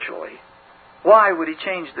spiritually, why would he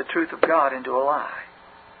change the truth of God into a lie?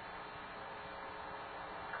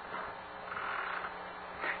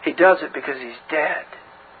 He does it because he's dead.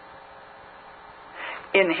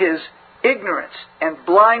 In his ignorance and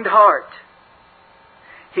blind heart,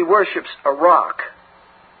 he worships a rock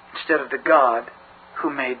instead of the God who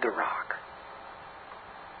made the rock.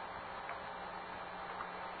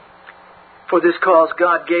 For this cause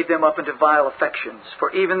God gave them up into vile affections,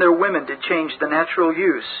 for even their women did change the natural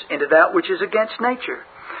use into that which is against nature.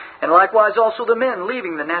 And likewise also the men,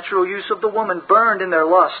 leaving the natural use of the woman, burned in their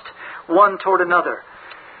lust one toward another.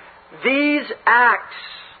 These acts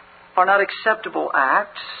are not acceptable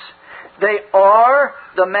acts. They are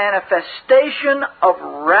the manifestation of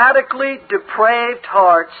radically depraved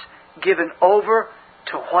hearts given over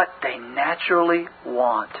to what they naturally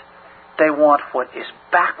want. They want what is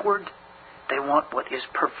backward. They want what is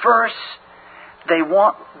perverse. They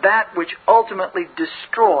want that which ultimately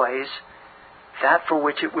destroys that for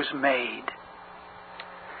which it was made.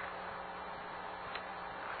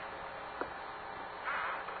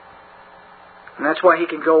 And that's why he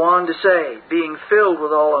can go on to say, being filled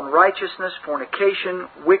with all unrighteousness, fornication,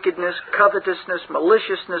 wickedness, covetousness,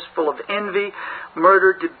 maliciousness, full of envy,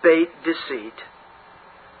 murder, debate, deceit,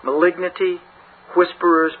 malignity,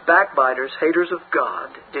 whisperers, backbiters, haters of God,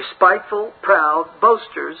 despiteful, proud,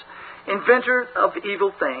 boasters, inventors of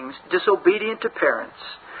evil things, disobedient to parents,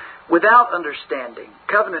 without understanding,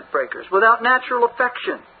 covenant breakers, without natural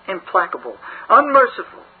affection, implacable,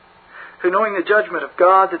 unmerciful, who knowing the judgment of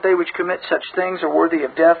God, that they which commit such things are worthy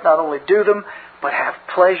of death, not only do them, but have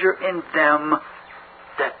pleasure in them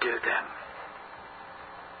that do them.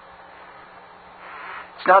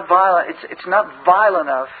 It's not violent. It's not vile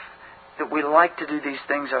enough that we like to do these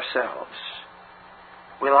things ourselves.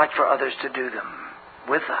 We like for others to do them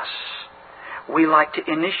with us. We like to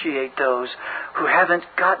initiate those who haven't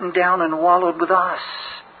gotten down and wallowed with us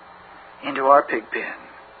into our pig pen.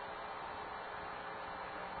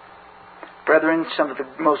 Brethren, some of the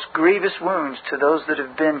most grievous wounds to those that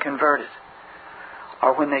have been converted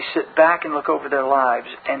are when they sit back and look over their lives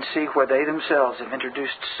and see where they themselves have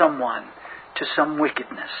introduced someone to some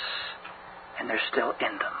wickedness, and they're still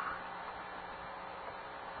in them.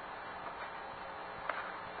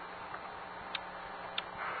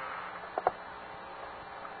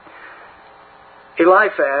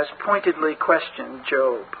 Eliphaz pointedly questioned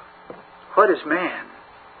Job, "What is man,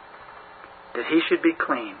 that he should be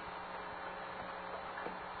clean?"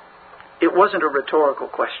 It wasn't a rhetorical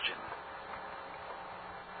question.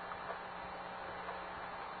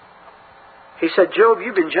 He said, "Job,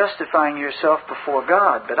 you've been justifying yourself before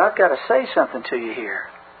God, but I've got to say something to you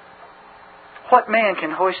here. What man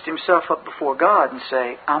can hoist himself up before God and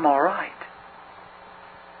say, 'I'm all right'?"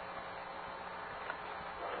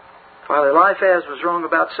 While Eliphaz was wrong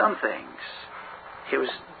about some things, he was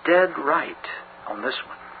dead right on this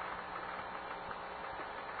one.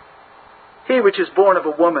 He which is born of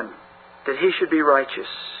a woman, that he should be righteous.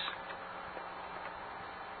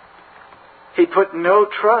 He put no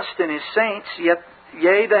trust in his saints,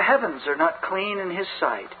 yea, the heavens are not clean in his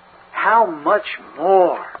sight. How much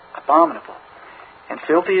more abominable and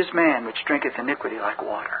filthy is man which drinketh iniquity like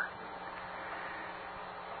water.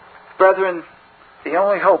 Brethren, the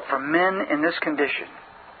only hope for men in this condition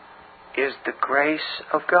is the grace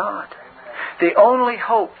of God. The only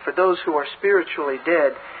hope for those who are spiritually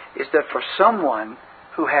dead is that for someone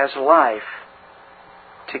who has life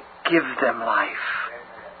to give them life.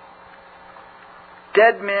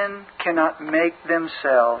 Dead men cannot make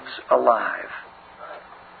themselves alive,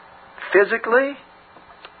 physically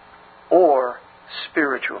or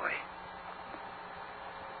spiritually.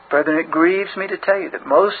 Brethren, it grieves me to tell you that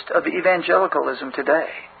most of evangelicalism today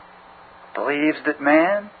believes that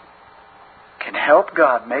man can help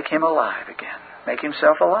God make him alive again, make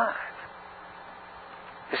himself alive.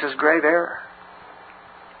 This is grave error.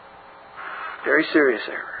 Very serious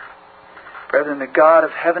error. Brethren, the God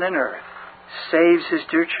of heaven and earth saves His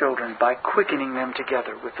dear children by quickening them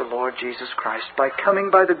together with the Lord Jesus Christ, by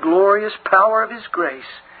coming by the glorious power of His grace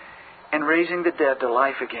and raising the dead to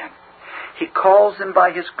life again. He calls them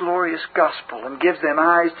by His glorious gospel and gives them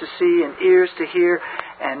eyes to see and ears to hear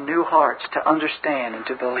and new hearts to understand and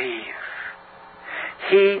to believe.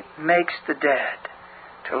 He makes the dead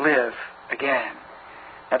to live again.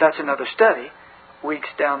 Now that's another study weeks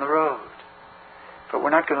down the road. But we're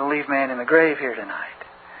not going to leave man in the grave here tonight.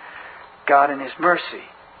 God in His mercy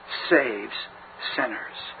saves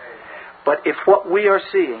sinners. But if what we are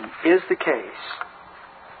seeing is the case,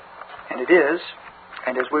 and it is,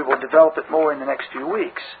 and as we will develop it more in the next few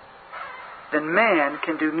weeks, then man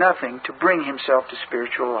can do nothing to bring himself to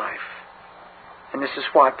spiritual life. And this is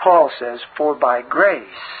why Paul says, "For by grace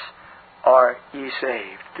are ye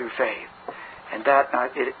saved through faith, and that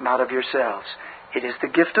not of yourselves. It is the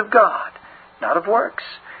gift of God, not of works,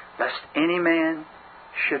 lest any man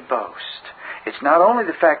should boast." It's not only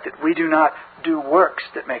the fact that we do not do works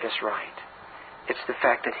that make us right. It's the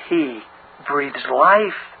fact that He breathes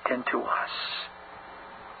life into us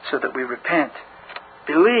so that we repent,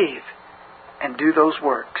 believe, and do those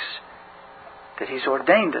works that He's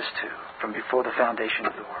ordained us to from before the foundation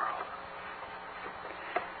of the world.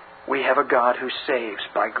 We have a God who saves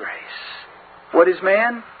by grace. What is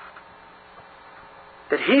man?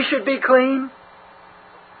 That he should be clean?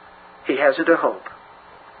 He hasn't a hope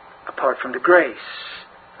apart from the grace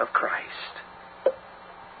of Christ.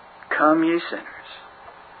 Come, ye sinners,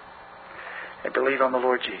 and believe on the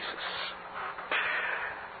Lord Jesus.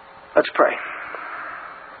 Let's pray.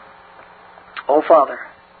 Oh, Father,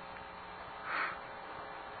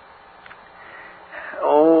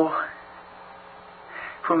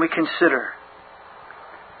 when we consider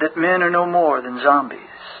that men are no more than zombies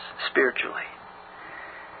spiritually,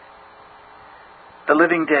 the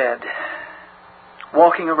living dead,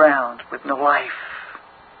 walking around with no life,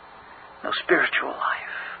 no spiritual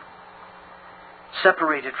life,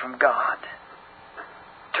 separated from God,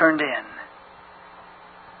 turned in,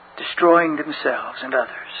 destroying themselves and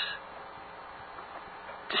others,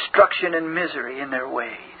 destruction and misery in their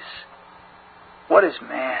ways. What is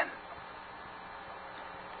man?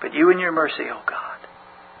 But You in Your mercy, O God,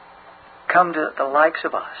 come to the likes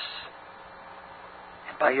of us,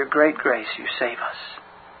 and by Your great grace You save us.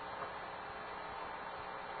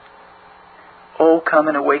 Oh, come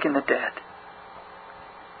and awaken the dead,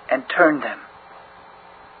 and turn them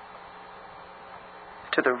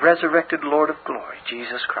to the resurrected Lord of glory,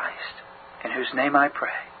 Jesus Christ, in whose name I pray.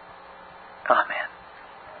 Amen.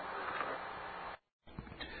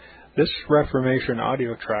 This Reformation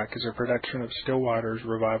audio track is a production of Stillwater's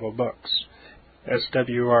Revival Books.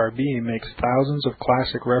 SWRB makes thousands of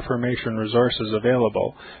classic Reformation resources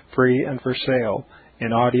available, free and for sale,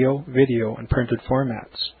 in audio, video, and printed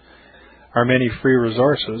formats. Our many free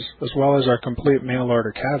resources, as well as our complete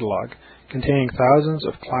mail-order catalog, containing thousands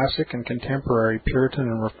of classic and contemporary Puritan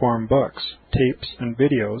and Reformed books, tapes, and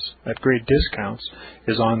videos at great discounts,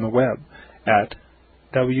 is on the web at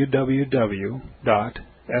www.swrb.com.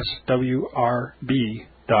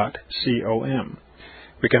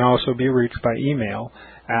 We can also be reached by email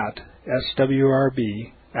at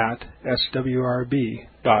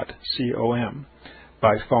swrb@swrb.com,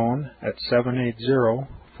 by phone at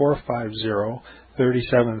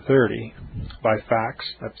 780-450-3730, by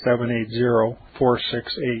fax at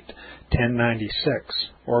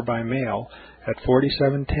 780-468-1096, or by mail at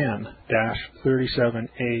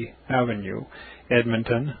 4710-37A Avenue,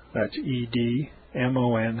 Edmonton, that's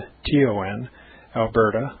Edmonton,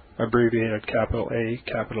 Alberta, abbreviated capital A,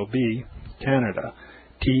 capital B, Canada,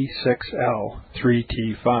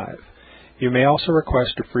 T6L3T5. You may also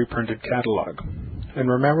request a free printed catalog. And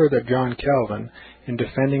remember that John Calvin, in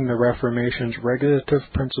defending the Reformation's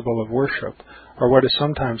regulative principle of worship, or what is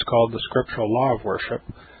sometimes called the scriptural law of worship,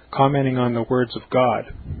 commenting on the words of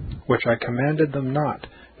God, "Which I commanded them not,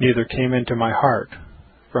 neither came into my heart,"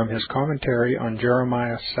 from his commentary on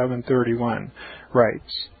Jeremiah 7:31,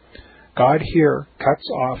 writes, "God here cuts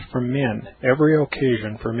off from men every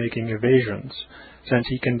occasion for making evasions, since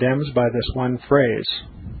He condemns by this one phrase,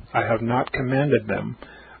 I have not commanded them,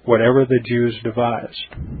 whatever the Jews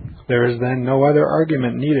devised. There is then no other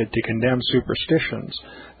argument needed to condemn superstitions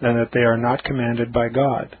than that they are not commanded by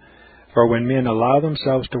God. For when men allow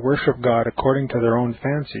themselves to worship God according to their own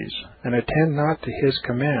fancies, and attend not to His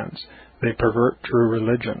commands, they pervert true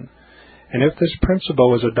religion. And if this principle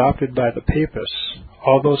was adopted by the Papists,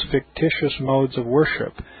 all those fictitious modes of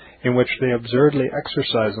worship in which they absurdly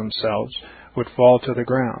exercise themselves would fall to the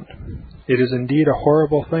ground. It is indeed a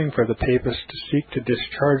horrible thing for the Papists to seek to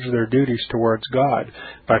discharge their duties towards God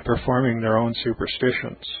by performing their own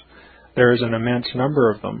superstitions. There is an immense number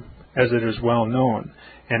of them, as it is well known,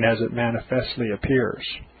 and as it manifestly appears.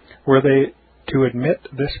 Were they to admit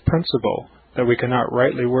this principle, that we cannot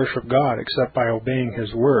rightly worship God except by obeying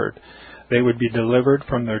His word, they would be delivered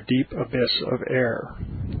from their deep abyss of error.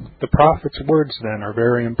 The prophet's words, then, are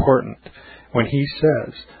very important, when he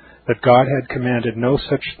says that God had commanded no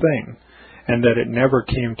such thing, and that it never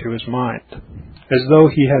came to his mind, as though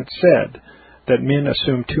he had said that men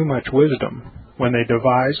assume too much wisdom when they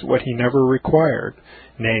devise what He never required,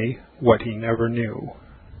 nay, what He never knew.